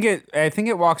 I think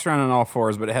it walks around on all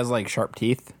fours, but it has like sharp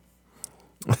teeth.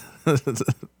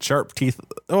 Sharp teeth.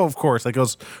 Oh, of course. That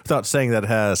goes without saying that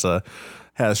it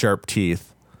has sharp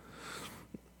teeth.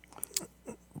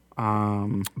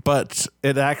 But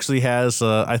it actually has.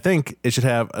 I think it should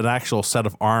have an actual set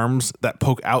of arms that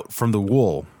poke out from the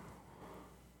wool.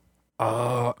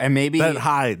 Oh, and maybe that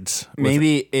hides.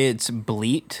 Maybe it's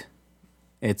bleat.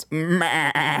 It's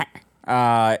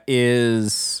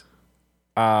is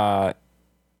not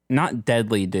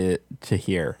deadly to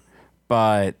hear,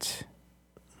 but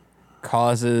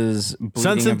causes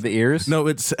bleeding of the ears. No,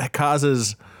 it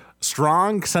causes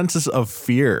strong senses of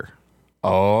fear.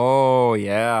 Oh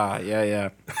yeah.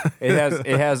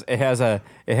 It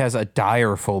has a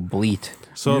direful bleat.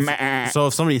 So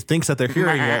if somebody thinks that they're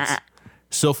hearing it,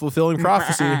 self-fulfilling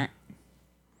prophecy.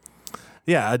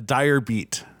 Yeah, a dire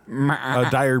beat. A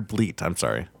dire bleat, I'm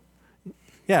sorry.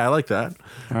 Yeah, I like that.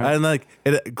 Right. And like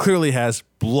it clearly has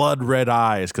blood red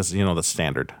eyes because the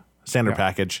standard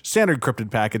package, standard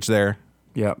cryptid package there.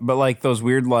 Yeah, but like those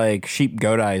weird like sheep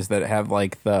goat eyes that have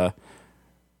like the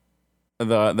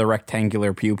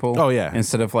rectangular pupil. Oh yeah.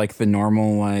 Instead of like the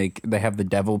normal like they have the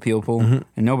devil pupil, and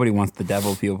nobody wants the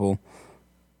devil pupil.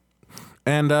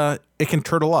 And it can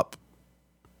turtle up.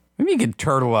 Maybe you can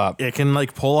turtle up. It can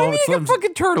like pull out its limbs. It can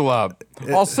fucking turtle up.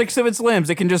 All 6 of its limbs,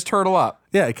 it can just turtle up.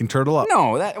 Yeah, it can turtle up.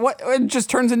 No, it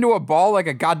just turns into a ball like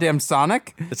a goddamn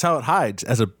Sonic. It's how it hides,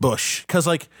 as a bush, because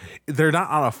like they're not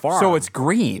on a farm. So it's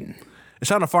green. It's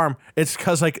not on a farm. It's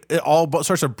because like all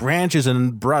sorts of branches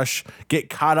and brush get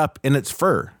caught up in its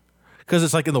fur, because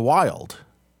it's like in the wild.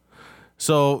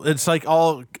 So it's like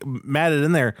all matted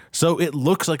in there. So it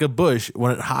looks like a bush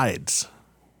when it hides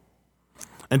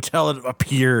until it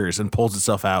appears and pulls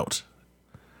itself out.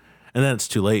 And then it's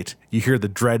too late. You hear the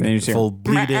dreadful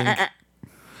bleeding. And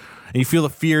you feel the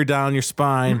fear down your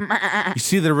spine. You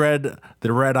see the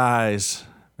red eyes.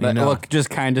 That look just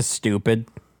kind of stupid.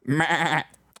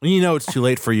 You know it's too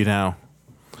late for you now.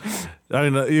 I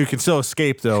mean, you can still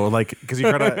escape though, like because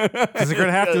you're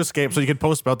gonna have to escape, so you can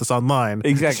post about this online.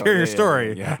 Exactly, share your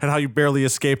story and how you barely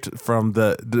escaped from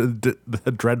the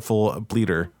dreadful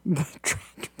bleeder. The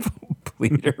dreadful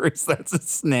bleeder, is that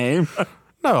its name?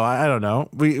 No, I don't know.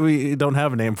 We don't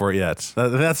have a name for it yet.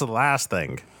 That's the last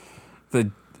thing.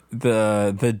 The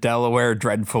Delaware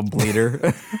dreadful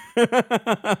bleeder.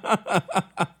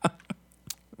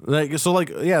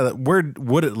 Where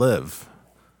would it live?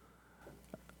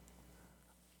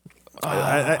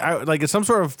 I like it's some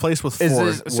sort of place with four.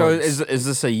 Is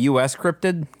this a U.S.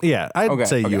 cryptid? Yeah, I'd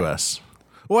say U.S.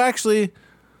 Well, actually,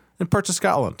 in parts of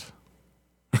Scotland.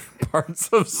 Parts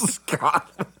of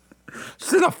Scotland.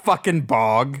 It's in a fucking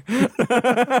bog.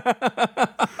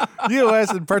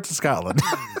 U.S. and parts of Scotland.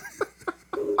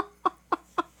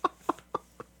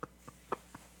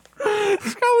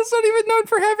 Scotland's not even known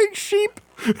for having sheep.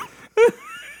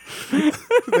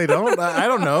 They don't. I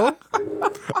don't know.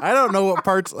 I don't know what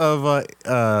parts of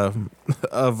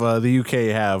the UK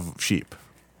have sheep.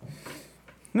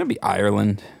 That'd be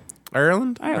Ireland.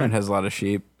 Ireland has a lot of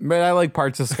sheep, but I like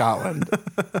parts of Scotland.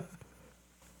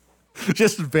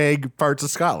 Just vague parts of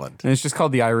Scotland. And it's just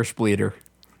called the Irish Bleeder.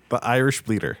 The Irish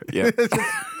Bleeder. Yeah.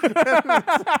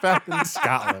 Back in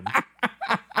Scotland.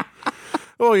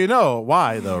 Well, you know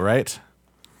why though, right?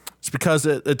 It's because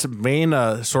its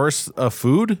main source of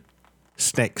food,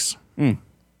 snakes. And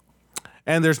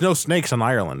there's no snakes in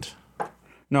Ireland.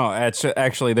 No, it's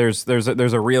actually there's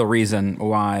a real reason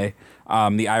why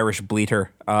the Irish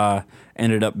Bleater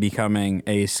ended up becoming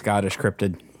a Scottish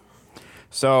cryptid.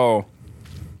 So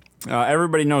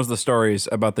everybody knows the stories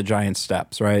about the giant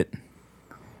steps, right?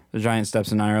 The giant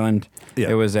steps in Ireland.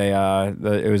 Yeah. It was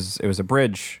a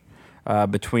bridge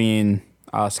between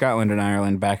Scotland and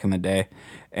Ireland back in the day,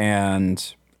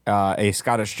 and a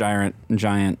Scottish giant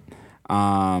and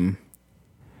an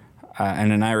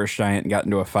Irish giant got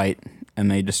into a fight,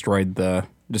 and they destroyed the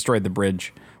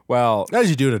bridge. Well, as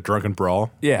you do in a drunken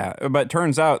brawl. Yeah, but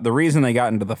turns out the reason they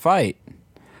got into the fight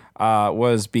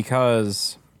was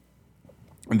because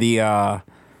the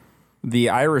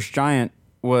Irish giant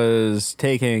was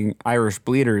taking Irish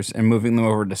bleeders and moving them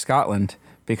over to Scotland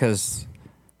because,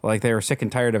 like, they were sick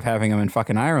and tired of having them in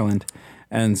fucking Ireland,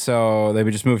 and so they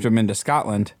would just move them into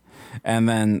Scotland, and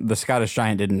then the Scottish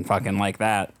giant didn't fucking like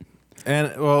that.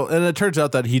 And it turns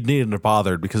out that he needn't have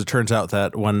bothered because it turns out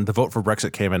that when the vote for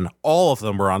Brexit came in, all of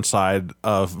them were on side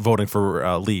of voting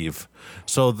for leave.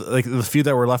 So the few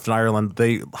that were left in Ireland,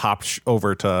 they hopped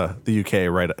over to the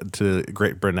UK, right to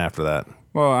Great Britain after that.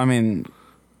 Well, I mean,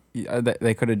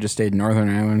 they could have just stayed in Northern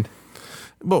Ireland.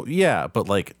 Well, yeah, but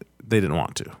like they didn't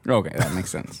want to. Okay, that makes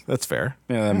sense. That's fair.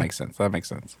 Yeah, that makes sense.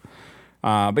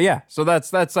 But yeah, so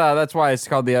that's why it's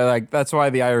called that's why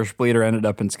the Irish Bleeder ended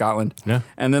up in Scotland. Yeah,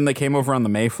 and then they came over on the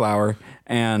Mayflower,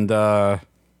 and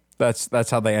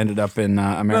that's how they ended up in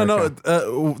America.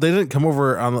 No, they didn't come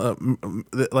over on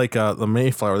the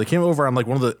Mayflower. They came over on like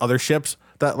one of the other ships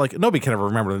that like nobody can ever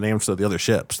remember the names of the other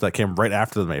ships that came right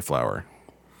after the Mayflower.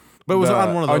 But it was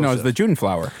on one of those. Oh no, it was the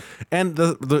Juneflower. And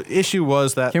the issue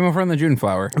was that came over on the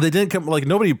Juneflower. They didn't come like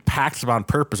nobody packed them on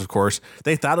purpose. Of course,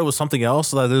 they thought it was something else.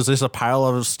 That there's just a pile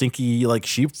of stinky like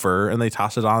sheep fur, and they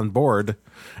tossed it on board.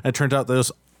 And it turned out that it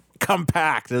was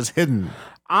compact, it was hidden.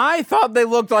 I thought they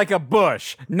looked like a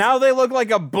bush. Now they look like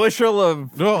a bushel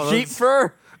of sheep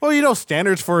fur. Well, you know,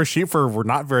 standards for sheep fur were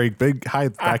not very big high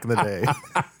back in the day.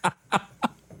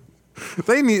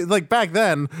 They need like back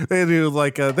then. They knew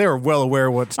like they were well aware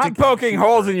what. I'm poking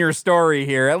holes in your story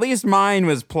here. At least mine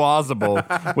was plausible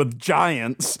with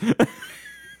giants.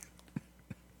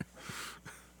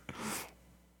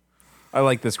 I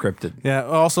like this cryptid. Yeah.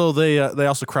 Also, they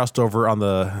also crossed over on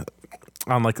the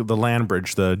land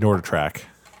bridge, the Nordic track.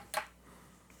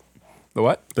 The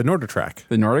what? The Nordic track.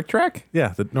 The Nordic track?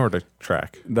 Yeah, the Nordic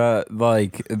track. The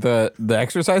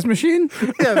exercise machine?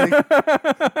 Yeah.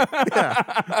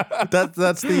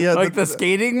 That's the Like the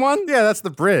skating one? Yeah, that's the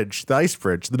bridge, the ice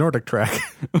bridge, the Nordic track.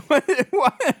 What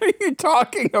are you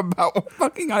talking about? What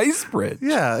fucking ice bridge?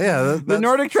 Yeah. The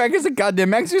Nordic track is a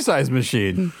goddamn exercise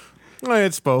machine.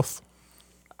 It's both.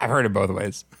 I've heard it both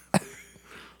ways.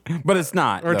 But it's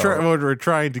not. We're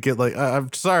trying to get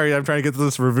I'm sorry, I'm trying to get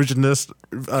this revisionist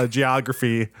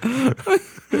geography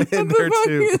in there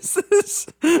too. Is this?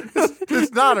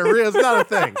 It's not a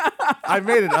thing. I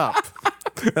made it up.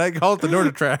 I call it the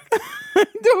Nordic track. I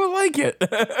don't like it.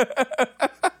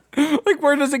 Like,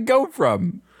 where does it go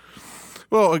from?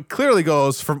 Well, it clearly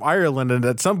goes from Ireland, and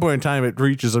at some point in time, it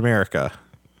reaches America.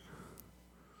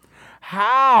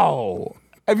 How?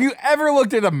 Have you ever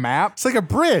looked at a map? It's like a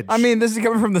bridge. I mean, this is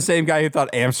coming from the same guy who thought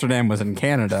Amsterdam was in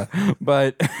Canada,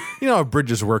 but you know how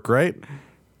bridges work, right?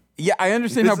 yeah, I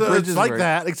understand how bridges it's like work.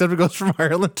 that, except it goes from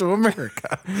Ireland to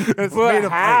America. It's But made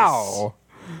of how? ice.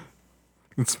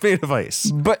 It's made of ice.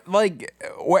 But like,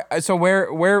 so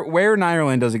where in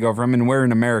Ireland does it go from, and where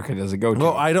in America does it go to?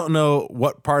 Well, I don't know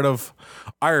what part of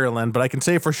Ireland, but I can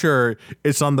say for sure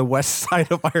it's on the west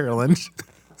side of Ireland.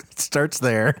 It starts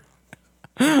there.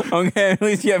 Okay, at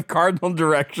least you have cardinal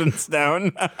directions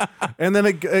down. And then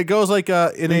it goes like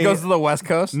It goes to the west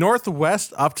coast.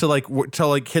 northwest up to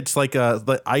hits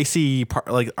the icy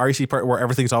part where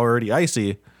everything's already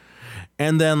icy,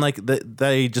 and then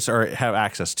they just have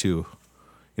access to,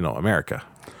 America.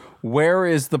 Where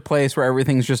is the place where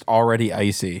everything's just already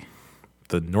icy?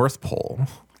 The North Pole.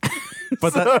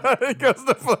 But that, It goes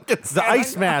to fucking the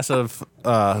ice mass of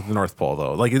the North Pole,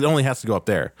 though, it only has to go up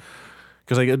there.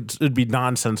 Because it'd be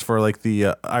nonsense for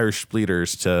the Irish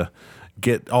bleeders to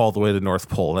get all the way to the North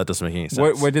Pole. That doesn't make any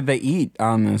sense. What did they eat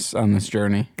on this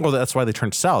journey? Well, that's why they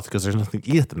turned south, because there's nothing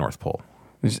to eat at the North Pole.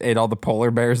 They just ate all the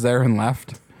polar bears there and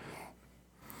left.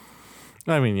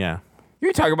 I mean, yeah.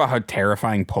 You talk about how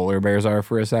terrifying polar bears are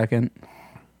for a second.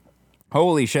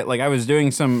 Holy shit! I was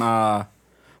doing some I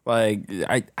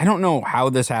don't know how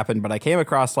this happened, but I came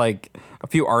across a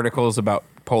few articles about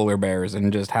polar bears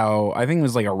and just how, I think it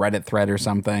was a Reddit thread or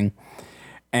something,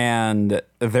 and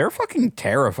they're fucking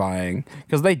terrifying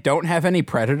because they don't have any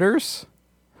predators,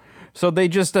 so they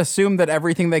just assume that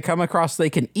everything they come across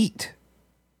they can eat.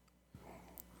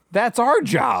 That's our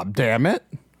job, damn it.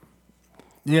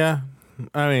 Yeah,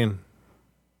 I mean,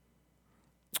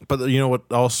 but you know what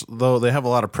else, though? They have a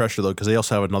lot of pressure, though, because they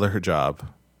also have another job.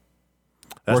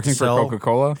 That's Working for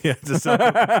Coca-Cola? Yeah, to sell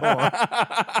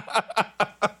Coca-Cola.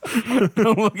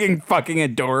 Looking fucking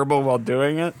adorable while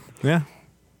doing it. Yeah.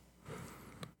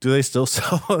 Do they still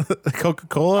sell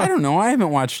Coca-Cola? I don't know. I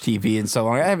haven't watched TV in so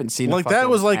long. I haven't seen that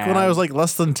was when I was ad.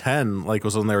 less than 10,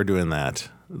 was when they were doing that.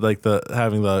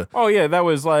 Having the Oh yeah, that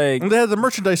was and they had the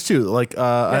merchandise too.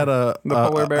 I had the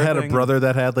polar bear I had a thing. brother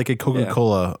that had a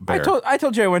Coca-Cola bear. I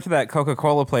told you I went to that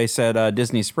Coca-Cola place at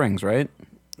Disney Springs, right?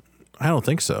 I don't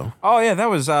think so. Oh yeah, that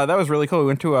was really cool. We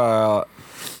went to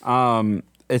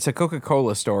it's a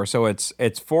Coca-Cola store, so it's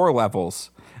 4 levels.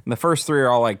 And the first 3 are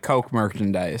all Coke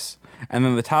merchandise. And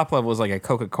then the top level is a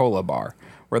Coca-Cola bar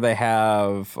where they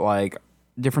have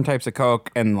different types of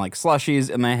Coke and slushies,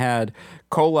 and they had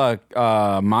cola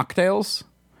mocktails.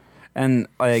 And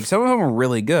some of them were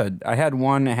really good. I had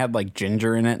one that had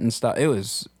ginger in it and stuff. It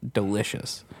was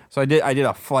delicious. So I did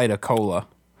a flight of cola.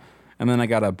 And then I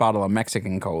got a bottle of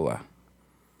Mexican cola.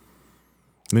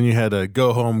 Then you had to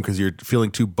go home because you're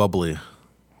feeling too bubbly.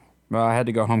 Well, I had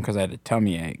to go home because I had a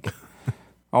tummy ache.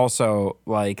 Also,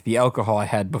 the alcohol I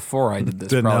had before I did this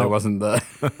Didn't probably help. wasn't the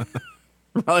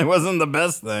probably wasn't the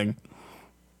best thing.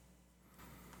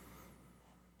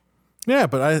 Yeah,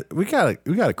 but we got a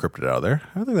cryptid out of there.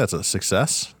 I think that's a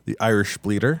success. The Irish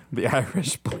bleeder, The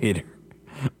Irish bleeder.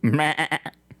 Meh.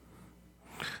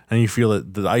 and you feel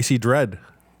it, the icy dread.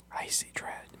 Icy dread.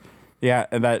 Yeah,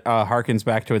 and that harkens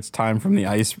back to its time from the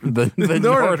the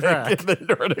Nordic track. the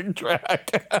Nordic track.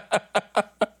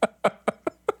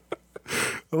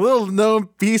 A little known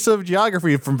piece of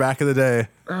geography from back in the day.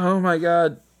 Oh my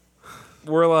god.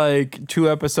 We're 2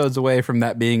 episodes away from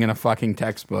that being in a fucking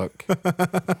textbook.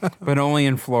 But only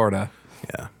in Florida.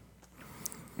 Yeah.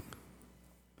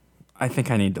 I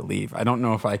think I need to leave. I don't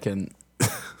know if I can.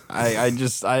 I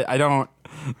don't.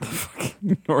 The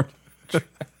fucking Nordic track.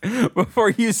 Before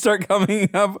you start coming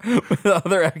up with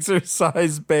other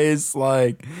exercise based,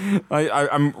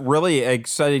 I'm really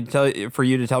excited for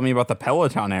you to tell me about the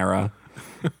Peloton era.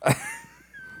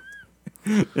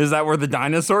 Is that where the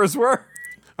dinosaurs were?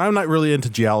 I'm not really into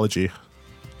geology.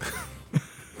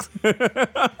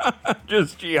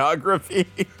 Just geography.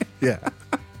 Yeah.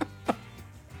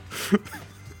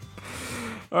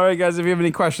 All right, guys, if you have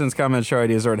any questions, comments, show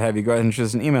ideas, or what have you, go ahead and shoot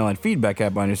us an email at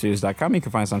feedback@blindnewstudios.com. You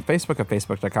can find us on Facebook at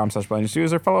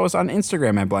facebook.com/blindnewstudios or follow us on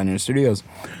Instagram at blindnewstudios.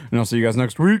 And I'll see you guys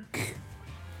next week.